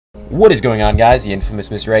What is going on, guys? The infamous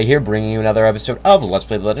Mr. A here, bringing you another episode of Let's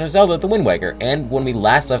Play The Legend of Zelda: The Wind Waker. And when we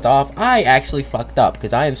last left off, I actually fucked up,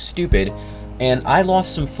 because I am stupid, and I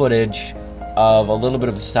lost some footage of a little bit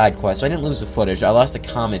of a side quest. So I didn't lose the footage, I lost the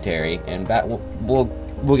commentary, and that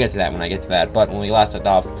we'll get to that when I get to that. But when we last left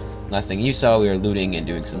off, last thing you saw, we were looting and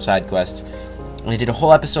doing some side quests. And I did a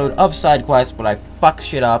whole episode of side quests, but I fucked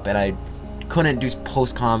shit up, and I couldn't do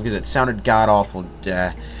post-com because it sounded god-awful.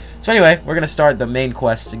 So anyway, we're going to start the main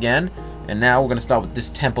quests again, and now we're going to start with this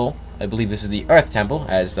temple. I believe this is the Earth Temple,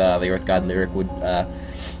 as the Earth God lyric would,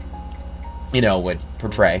 would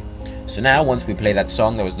portray. So now, once we play that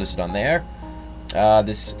song that was listed on there,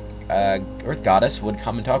 this Earth Goddess would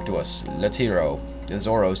come and talk to us. Latiro, the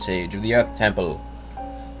Zoro Sage of the Earth Temple.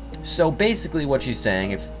 So basically what she's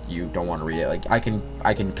saying, if you don't want to read it, like I can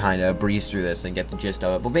kind of breeze through this and get the gist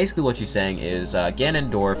of it, but basically what she's saying is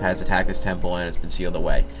Ganondorf has attacked this temple and it's been sealed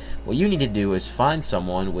away. What you need to do is find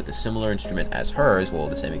someone with a similar instrument as hers, well,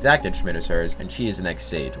 the same exact instrument as hers, and she is the next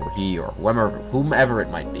sage, or he, or whomever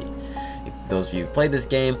it might be. If those of you who've played this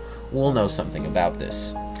game will know something about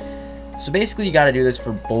this. So basically you gotta do this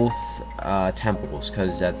for both temples,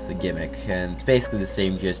 because that's the gimmick, and it's basically the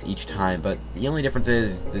same gist each time, but the only difference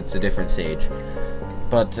is it's a different sage.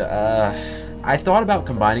 But I thought about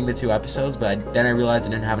combining the two episodes, but then I realized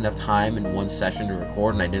I didn't have enough time in one session to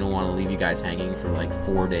record, and I didn't want to leave you guys hanging for like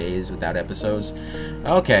 4 days without episodes.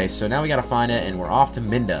 Okay, so now we gotta find it, and we're off to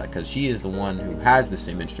Midna, because she is the one who has the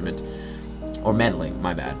same instrument. Or Medli,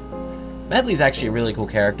 my bad. Medli's actually a really cool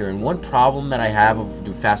character, and one problem that I have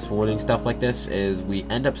of fast-forwarding stuff like this is we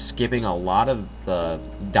end up skipping a lot of the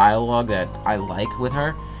dialogue that I like with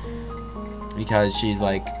her, because she's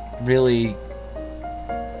like really...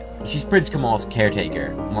 She's Prince Kamal's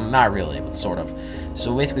caretaker. Well, not really, but sort of.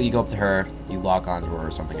 So basically you go up to her, you lock onto her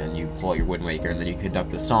or something, and you pull out your Wind Waker, and then you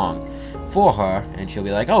conduct the song for her, and she'll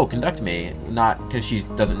be like, oh, conduct me. Not because she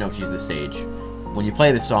doesn't know she's the sage. When you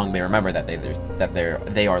play the song, they remember that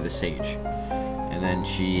they are the sage. And then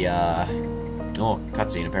she, oh,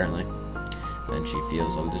 cutscene apparently. Then she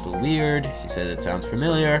feels a little weird. She says it sounds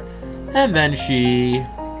familiar. And then she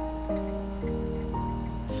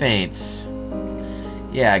faints.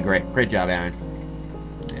 Yeah, great job, Aaron.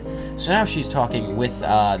 So now she's talking with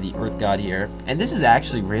the Earth God here, and this is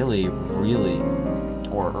actually really,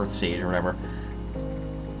 or Earth Sage or whatever.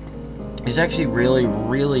 It's actually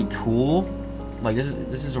really cool. Like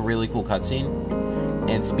this is a really cool cutscene,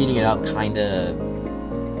 and speeding it up kind of,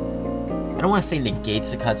 I don't want to say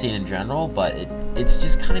negates the cutscene in general, but it's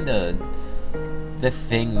just kind of the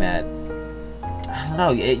thing that, I don't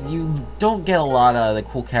know, you don't get a lot of the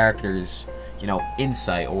cool characters,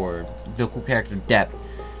 insight or the cool character depth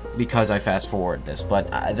because I fast forward this. But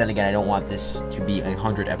then again, I don't want this to be a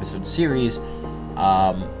 100 episode series,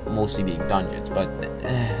 mostly being dungeons. But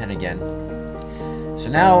and again. So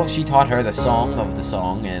now she taught her the song of the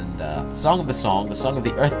song, and the song of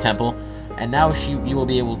the Earth Temple, and now you will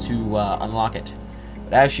be able to unlock it.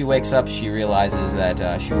 But as she wakes up, she realizes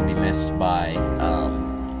that she will be missed by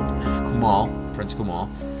Prince Kamal,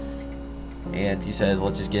 and he says,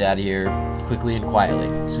 let's just get out of here quickly and quietly.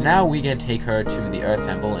 So now we can take her to the Earth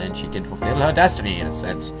Temple, and she can fulfill her destiny, in a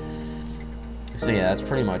sense. So yeah, that's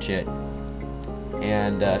pretty much it.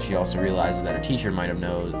 And she also realizes that her teacher might have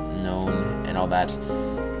known and all that.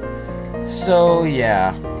 So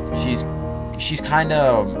yeah, she's kind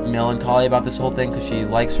of melancholy about this whole thing because she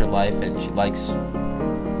likes her life and she likes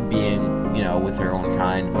being, with her own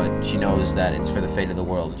kind, but she knows that it's for the fate of the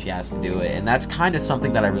world and she has to do it. And that's kind of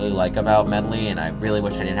something that I really like about Medli, and I really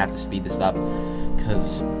wish I didn't have to speed this up,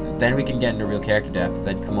 because then we can get into real character depth.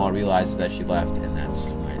 Then Kamal realizes that she left, and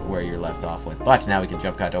that's where you're left off with. But now we can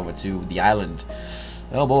jump cut over to the island.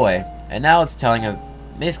 Oh boy. And now it's telling us,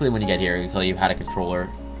 basically when you get here, it'll tell you how to control her.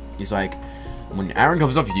 He's like, when Aaron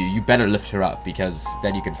comes up to you, you better lift her up, because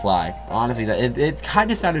then you can fly. Honestly, it kind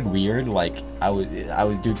of sounded weird, like I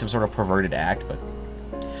was doing some sort of perverted act, but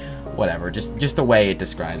whatever. Just the way it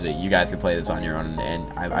describes it. You guys can play this on your own,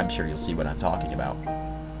 and I'm sure you'll see what I'm talking about.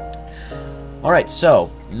 Alright, so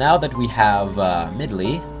now that we have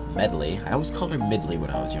Medli, I always called her Midley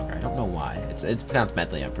when I was younger. I don't know why. It's pronounced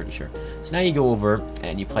Medli, I'm pretty sure. So now you go over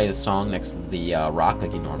and you play the song next to the rock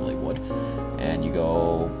like you normally would, and you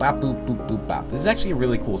go bop boop boop boop bop. This is actually a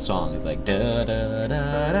really cool song. It's like da da da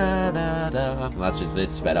da da da. Well, that's just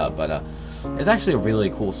it sped up, but it's actually a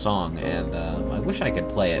really cool song, and I wish I could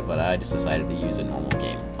play it, but I just decided to use a normal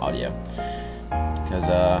game audio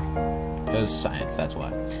because science. That's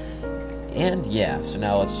why. And yeah, so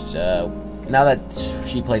now let's now that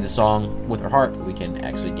she played the song with her heart, we can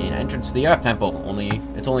actually gain entrance to the Earth Temple.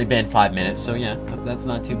 It's only been 5 minutes, so yeah, that's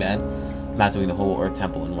not too bad. not doing the whole Earth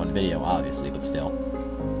Temple in one video, obviously, but still.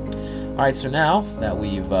 Alright, so now that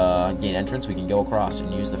we've gained entrance, we can go across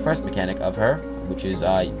and use the first mechanic of her, which is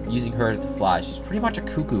using her to fly. She's pretty much a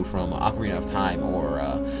cuckoo from Ocarina of Time, or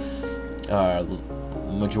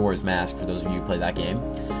Majora's Mask, for those of you who play that game.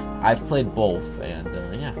 I've played both, and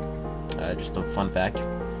yeah, just a fun fact.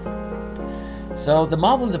 So the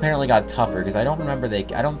Moblins apparently got tougher because I don't remember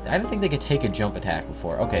I don't think they could take a jump attack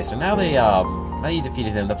before. Okay, so now now you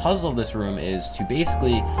defeated him. The puzzle of this room is to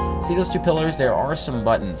basically see those two pillars. There are some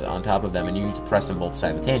buttons on top of them, and you need to press them both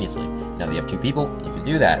simultaneously. Now that you have two people, you can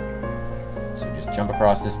do that. So just jump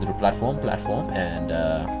across this little platform, and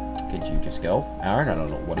could you just go, Aaron? I don't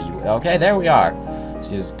know. What are you? Okay, there we are. So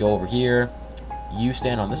just go over here. You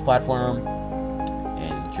stand on this platform.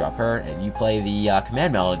 Drop her, and you play the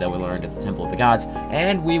command melody that we learned at the Temple of the Gods,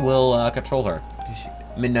 and we will control her.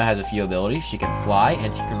 Midna has a few abilities. She can fly,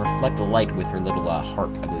 and she can reflect the light with her little harp.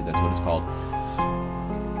 I believe that's what it's called.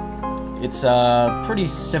 It's pretty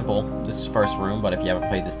simple, this first room, but if you haven't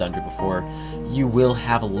played this dungeon before, you will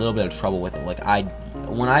have a little bit of trouble with it. Like,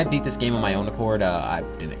 when I beat this game on my own accord, I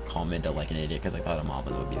didn't call Midna like an idiot because I thought a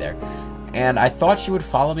Moblin would be there. And I thought she would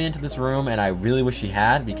follow me into this room, and I really wish she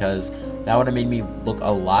had, because that would have made me look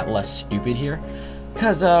a lot less stupid here.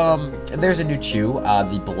 Because there's a new Chew,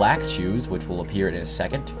 the Black Chews, which will appear in a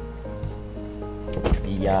second.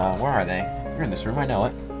 Where are they? They're in this room, I know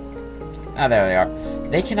it. Ah, there they are.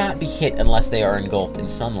 They cannot be hit unless they are engulfed in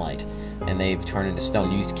sunlight, and they turn into stone.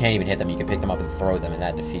 You can't even hit them, you can pick them up and throw them, and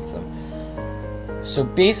that defeats them. So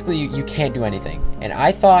basically, you can't do anything. And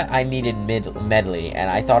I thought I needed Medley,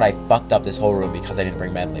 and I thought I fucked up this whole room because I didn't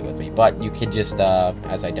bring Medley with me. But you can just,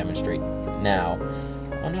 as I demonstrate now...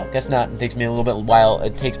 Oh no, guess not. It takes me a little bit while.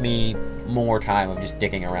 It takes me more time of just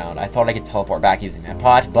dicking around. I thought I could teleport back using that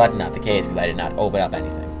pot, but not the case, because I did not open up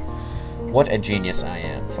anything. What a genius I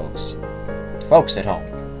am, folks. Folks at home.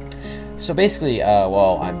 So basically,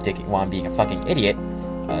 while I'm being a fucking idiot,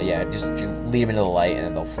 yeah, just leave them into the light and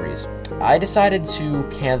then they'll freeze. I decided to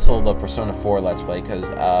cancel the Persona 4 Let's Play because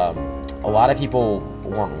a lot of people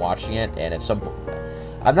weren't watching it, and if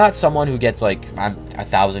I'm not someone who gets like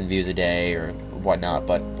 1,000 views a day or whatnot,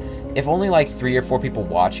 but if only like 3 or 4 people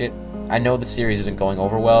watch it, I know the series isn't going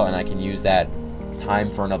over well, and I can use that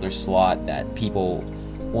time for another slot that people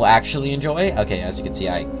will actually enjoy. Okay, as you can see,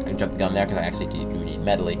 I jumped the gun there because I actually do need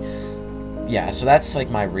Medley. Yeah, so that's like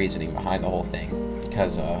my reasoning behind the whole thing.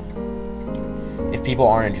 Because if people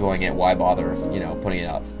aren't enjoying it, why bother, you know, putting it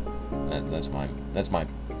up? That's my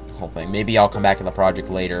whole thing. Maybe I'll come back to the project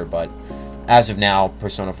later, but as of now,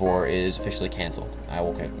 Persona 4 is officially canceled. I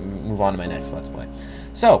will move on to my next Let's Play.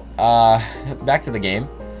 So, back to the game.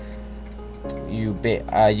 You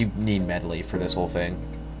need Medley for this whole thing.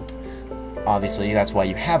 Obviously, that's why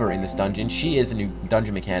you have her in this dungeon. She is a new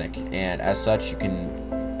dungeon mechanic, and as such, you can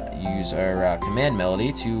use our command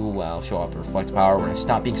melody to, well, show off the reflect power. When I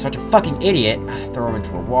stop being such a fucking idiot, throw him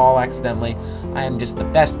into a wall accidentally. I am just the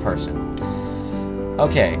best person.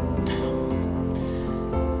 Okay.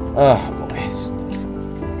 Oh boy, this is not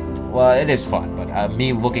fun. Well, it is fun, but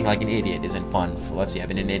me looking like an idiot isn't fun. Let's see, I've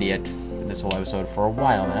been an idiot in this whole episode for a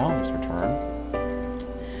while now. Let's return.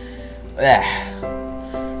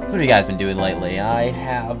 What have you guys been doing lately? I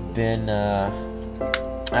have been,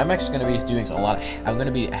 I'm actually going to be doing I'm going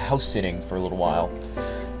to be house sitting for a little while,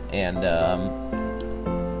 and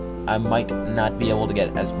I might not be able to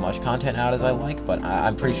get as much content out as I like, but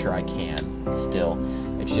I'm pretty sure I can still.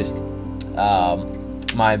 It's just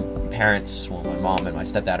my parents, well, my mom and my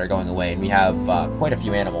stepdad are going away, and we have quite a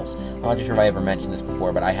few animals. I'm not too sure if I ever mentioned this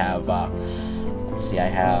before, but I have, let's see, I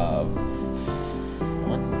have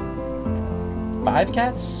 5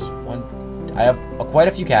 cats. I have quite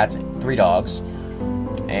a few cats, 3 dogs.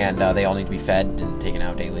 And they all need to be fed and taken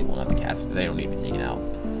out daily. Well, not the cats, they don't need to be taken out.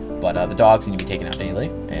 But the dogs need to be taken out daily,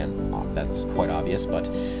 and that's quite obvious. But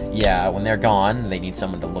yeah, when they're gone, they need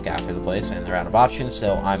someone to look after the place, and they're out of options,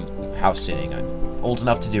 so I'm house sitting. I'm old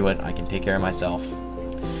enough to do it. I can take care of myself.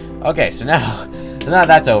 Okay, so now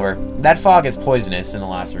that's over. That fog is poisonous in the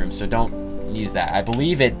last room, so don't use that. I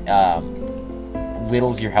believe it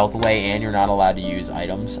whittles your health away, and you're not allowed to use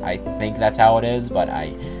items. I think that's how it is, but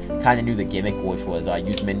I kind of knew the gimmick, which was I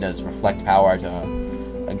used Midna's reflect power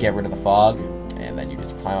to get rid of the fog, and then you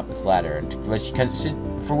just climb up this ladder. And because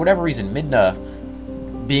for whatever reason, Midna,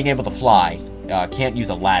 being able to fly, can't use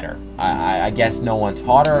a ladder. I guess no one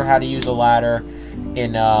taught her how to use a ladder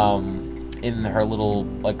in her little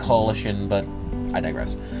like coalition, but I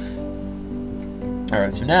digress. All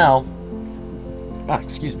right, so now,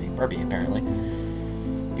 excuse me, burpee apparently.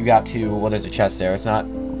 You got to, well, there's a chest there. It's not.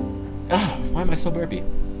 Why am I so burpy?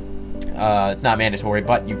 It's not mandatory,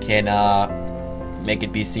 but you can Make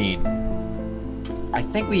it be seen. I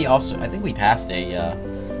think we passed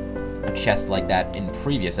a chest like that in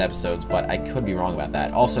previous episodes, but I could be wrong about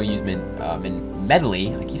that. Also use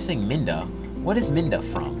Medley. I keep saying Minda. What is Minda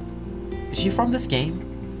from? Is she from this game?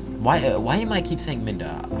 Why am I keep saying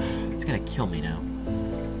Minda? It's gonna kill me now.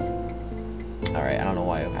 Alright, I don't know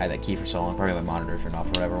why I had that key for so long. Probably my monitor turned off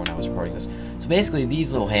or whatever when I was recording this. So basically,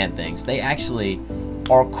 these little hand things, they actually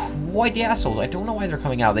are quite the assholes. I don't know why they're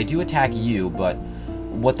coming out. They do attack you, but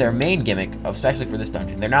what their main gimmick, especially for this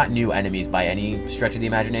dungeon, they're not new enemies by any stretch of the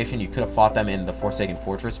imagination. You could have fought them in the Forsaken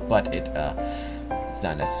Fortress, but it's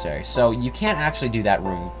not necessary. So you can't actually do that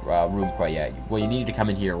room quite yet. What you needed to come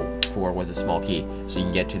in here for was a small key, so you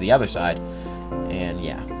can get to the other side. And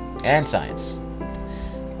yeah, and science.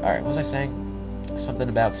 All right, what was I saying? Something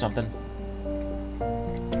about something.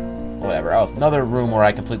 Whatever. Oh, another room where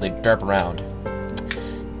I completely derp around.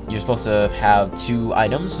 You're supposed to have 2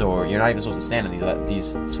 items, or you're not even supposed to stand in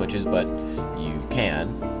these switches, but you can.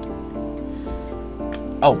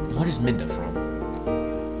 Oh, what is Minda from?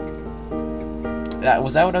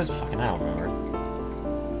 Was that what I was fucking? I don't remember.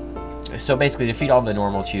 So basically, defeat all the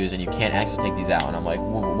normal chews, and you can't actually take these out. And I'm like,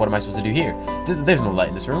 well, what am I supposed to do here? There's no light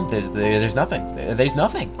in this room. There's nothing. There's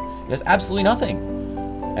nothing. There's absolutely nothing.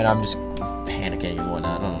 And I'm just panicking and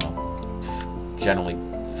whatnot. I don't know. Generally,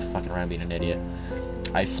 fucking around being an idiot.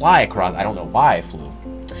 I fly across. I don't know why I flew.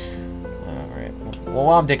 Alright. Well,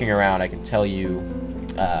 while I'm dicking around, I can tell you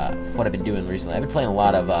what I've been doing recently. I've been playing a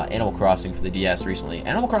lot of Animal Crossing for the DS recently.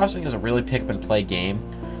 Animal Crossing is a really pick-up-and-play game,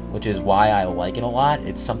 which is why I like it a lot.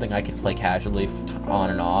 It's something I can play casually on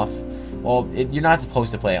and off. Well, you're not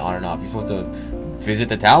supposed to play it on and off. You're supposed to visit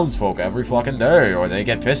the townsfolk every fucking day, or they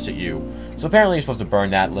get pissed at you. So apparently you're supposed to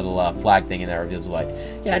burn that little flag thing in there, reveals the light.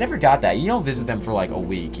 Yeah, I never got that. You don't visit them for like a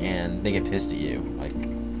week, and they get pissed at you. Like,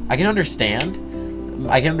 I can understand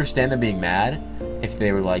them being mad if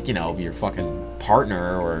they were like, you know, your fucking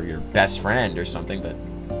partner or your best friend or something, but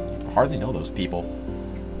you hardly know those people.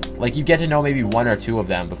 Like, you get to know maybe 1 or 2 of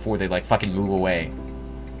them before they like fucking move away.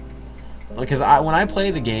 Because when I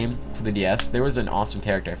played the game for the DS, there was an awesome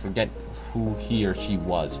character. I forget who he or she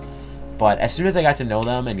was, but as soon as I got to know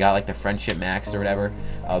them and got like the friendship max or whatever,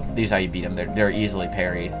 this is how you beat them. They're easily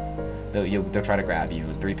parried. They'll try to grab you,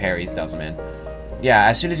 and 3 parries does them in. Yeah,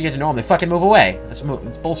 as soon as you get to know them, they fucking move away. It's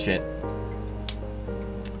bullshit.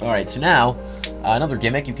 Alright, so now, another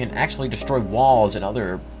gimmick, you can actually destroy walls and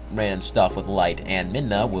other random stuff with light, and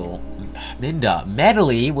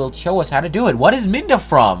Medley will show us how to do it. What is Minda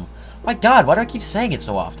from? My god, why do I keep saying it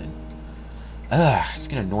so often? Ugh, it's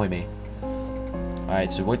gonna annoy me.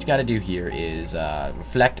 Alright, so what you gotta do here is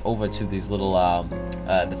reflect over to these little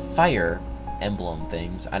the fire emblem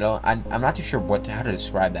things. I'm not too sure how to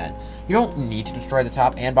describe that. You don't need to destroy the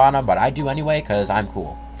top and bottom, but I do anyway because I'm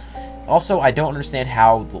cool. Also, I don't understand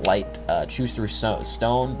how light chews through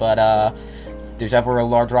stone, but if there's ever a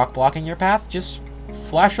large rock blocking your path, just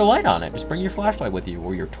flash a light on it. Just bring your flashlight with you,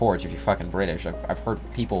 or your torch if you're fucking British. I've heard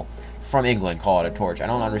people from England call it a torch. I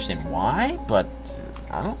don't understand why, but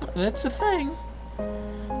it's a thing.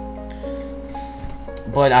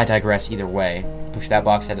 But I digress either way. Push that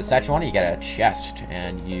box, head to the statue on it, you get a chest,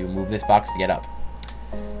 and you move this box to get up.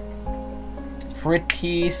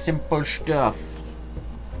 Pretty simple stuff.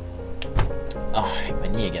 Oh, I hit my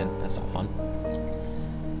knee again. That's not fun.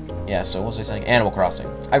 Yeah, so what was I saying? Animal Crossing.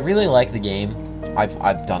 I really like the game.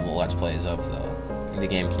 I've done the Let's Plays of the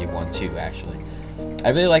GameCube one too, actually. I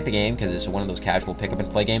really like the game because it's one of those casual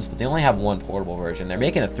pick-up-and-play games, but they only have one portable version. They're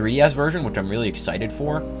making a 3DS version, which I'm really excited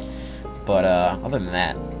for. But other than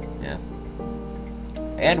that, yeah.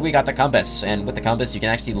 And we got the compass, and with the compass you can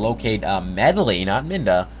actually locate Medley, not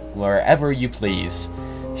Minda, wherever you please.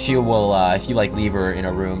 She will, if you like leave her in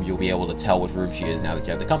a room, you'll be able to tell which room she is now that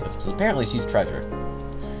you have the compass. Because apparently she's treasure.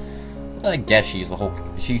 I guess she's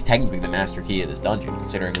technically the master key of this dungeon,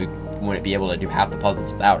 considering we wouldn't be able to do half the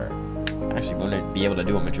puzzles without her. Actually, wouldn't be able to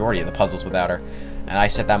do a majority of the puzzles without her. And I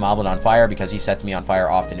set that moblin on fire because he sets me on fire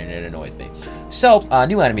often and it annoys me. So,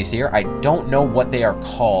 new enemies here. I don't know what they are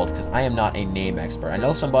called because I am not a name expert. I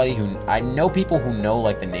know people who know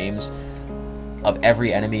like the names of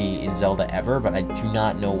every enemy in Zelda ever, but I do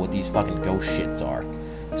not know what these fucking ghost shits are.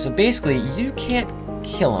 So basically, you can't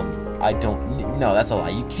kill them. No, that's a lie.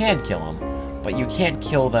 You can kill them, but you can't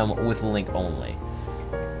kill them with Link only.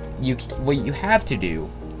 What you have to do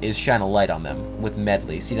is shine a light on them with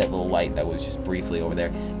Medley. See that little light that was just briefly over there?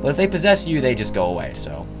 But if they possess you, they just go away.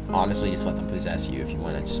 So honestly, just let them possess you if you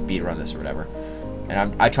want to just speed run this or whatever.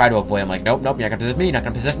 And I try to avoid. I'm like, nope, nope, you're not gonna possess me. You're not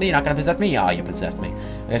gonna possess me. You're not gonna possess me. Oh, you possessed me.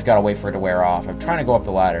 I just gotta wait for it to wear off. I'm trying to go up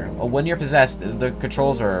the ladder. Well, when you're possessed, the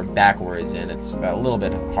controls are backwards, and it's a little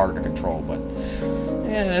bit harder to control. But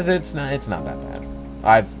yeah, it's not that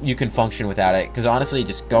bad. You can function without it. Because honestly,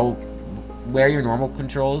 just go where your normal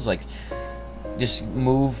controls, like. Just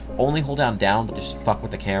move, only hold down, but just fuck with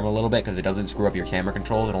the camera a little bit because it doesn't screw up your camera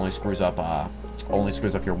controls. It only screws up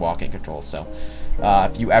your walking controls. So,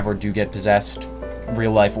 if you ever do get possessed,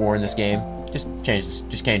 real life or in this game, just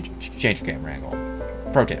change your camera angle.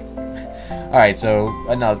 Pro tip. All right, so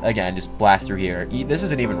again, just blast through here. This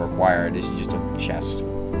isn't even required. This is just a chest.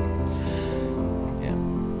 Yeah.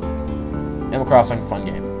 Animal Crossing, fun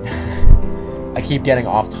game. I keep getting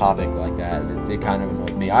off topic like that. It kind of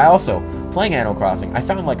annoys me. I also, playing Animal Crossing, I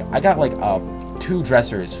found I got 2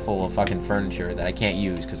 dressers full of fucking furniture that I can't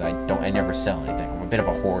use because I never sell anything. I'm a bit of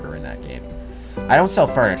a hoarder in that game. I don't sell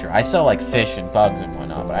furniture. I sell like fish and bugs and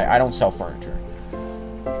whatnot, but I don't sell furniture.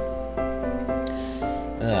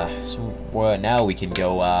 So now we can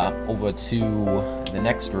go over to the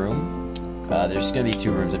next room. There's gonna be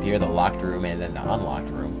 2 rooms up here: the locked room and then the unlocked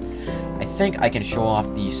room. I think I can show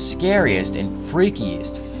off the scariest and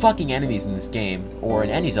freakiest fucking enemies in this game, or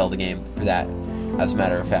in any Zelda game for that, as a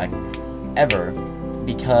matter of fact, ever,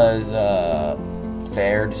 because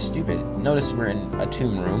they're just stupid. Notice we're in a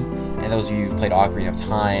tomb room, and those of you who've played Ocarina of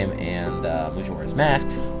Time and Majora's Mask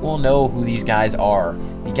will know who these guys are.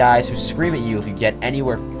 The guys who scream at you if you get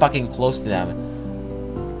anywhere fucking close to them.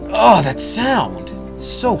 Oh, that sound! It's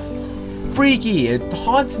so freaky. It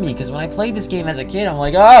haunts me because when I played this game as a kid, I'm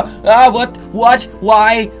like, what,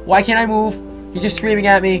 why can't I move? You're just screaming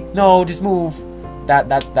at me. No, just move.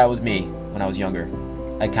 That was me when I was younger.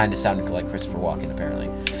 I kind of sounded like Christopher Walken, apparently.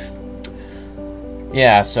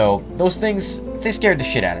 Yeah, so those things, they scared the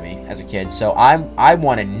shit out of me as a kid. So I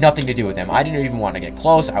wanted nothing to do with them. I didn't even want to get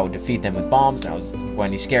close. I would defeat them with bombs. And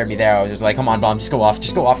when he scared me there, I was just like, come on, bomb, just go off,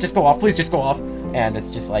 just go off, just go off, please, just go off. And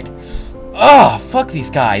it's just like, ugh, fuck these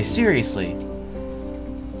guys, seriously.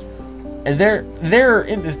 And they're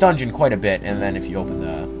in this dungeon quite a bit, and then if you open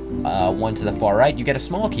the one to the far right, you get a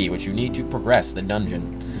small key, which you need to progress the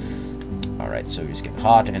dungeon. Alright, so you just get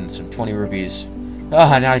hot and some 20 rupees.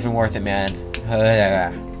 Ah, not even worth it, man.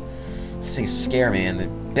 These things scare me, and the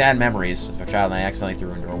bad memories of a child, and I accidentally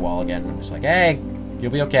threw into a wall again. I'm just like, hey,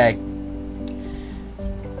 you'll be okay.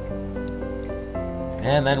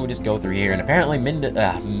 And then we just go through here, and apparently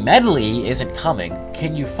Medley isn't coming.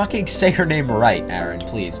 Can you fucking say her name right, Aaron,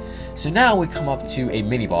 please? So now we come up to a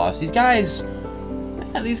mini-boss. These guys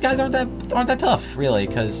aren't that tough, really,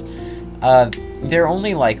 because they're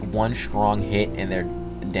only like 1 strong hit and they're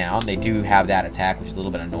down. They do have that attack, which is a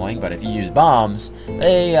little bit annoying, but if you use bombs,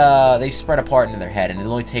 they spread apart into their head, and it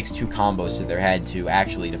only takes 2 combos to their head to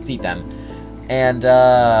actually defeat them. And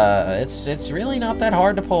it's really not that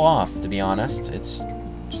hard to pull off, to be honest. It's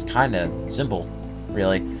just kind of simple,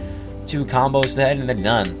 really. 2 combos to the head and they're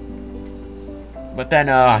done. But then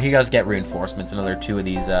you guys get reinforcements. Another 2 of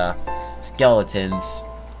these skeletons,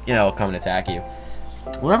 come and attack you.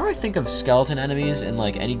 Whenever I think of skeleton enemies in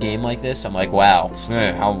like any game like this, I'm like, wow,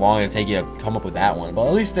 how long did it take you to come up with that one? But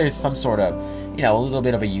at least there's some sort of, a little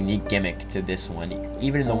bit of a unique gimmick to this one.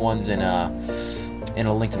 Even in the ones in A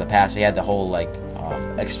Link to the Past, they had the whole like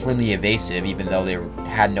extremely evasive, even though they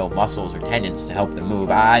had no muscles or tendons to help them move.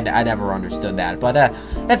 I never understood that, but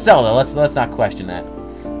that's Zelda. Let's not question that.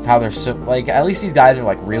 How they're so like, at least these guys are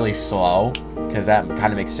like really slow, because that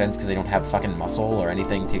kind of makes sense because they don't have fucking muscle or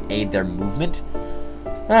anything to aid their movement.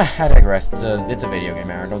 I digress. It's a video game,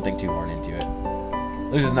 Aaron. Don't think too hard into it.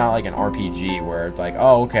 This is not like an RPG where it's like,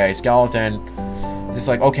 oh, okay, skeleton. It's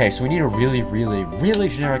like, okay, so we need a really, really, really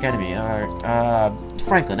generic enemy.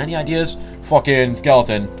 Franklin, any ideas? Fucking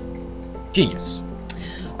skeleton. Genius.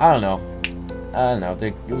 I don't know.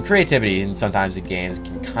 The creativity in sometimes in games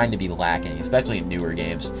can kind of be lacking, especially in newer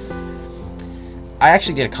games. I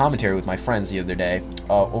actually did a commentary with my friends the other day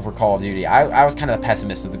over Call of Duty. I was kind of the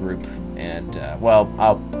pessimist of the group, and well,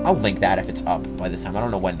 I'll link that if it's up by this time. I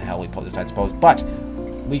don't know when the hell we post this, I suppose, but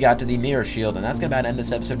we got to the mirror shield, and that's gonna about end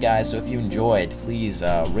this episode, guys. So if you enjoyed, please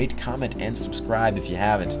rate, comment, and subscribe if you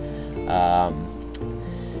haven't. Yeah,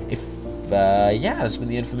 this has been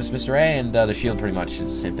the infamous Mr. A, and the shield pretty much is the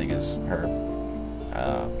same thing as her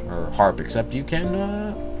harp, except you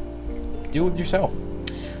can do it yourself.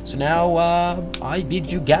 So now I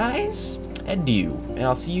bid you guys adieu, and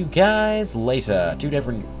I'll see you guys later. 2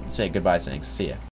 different goodbye sayings. See ya.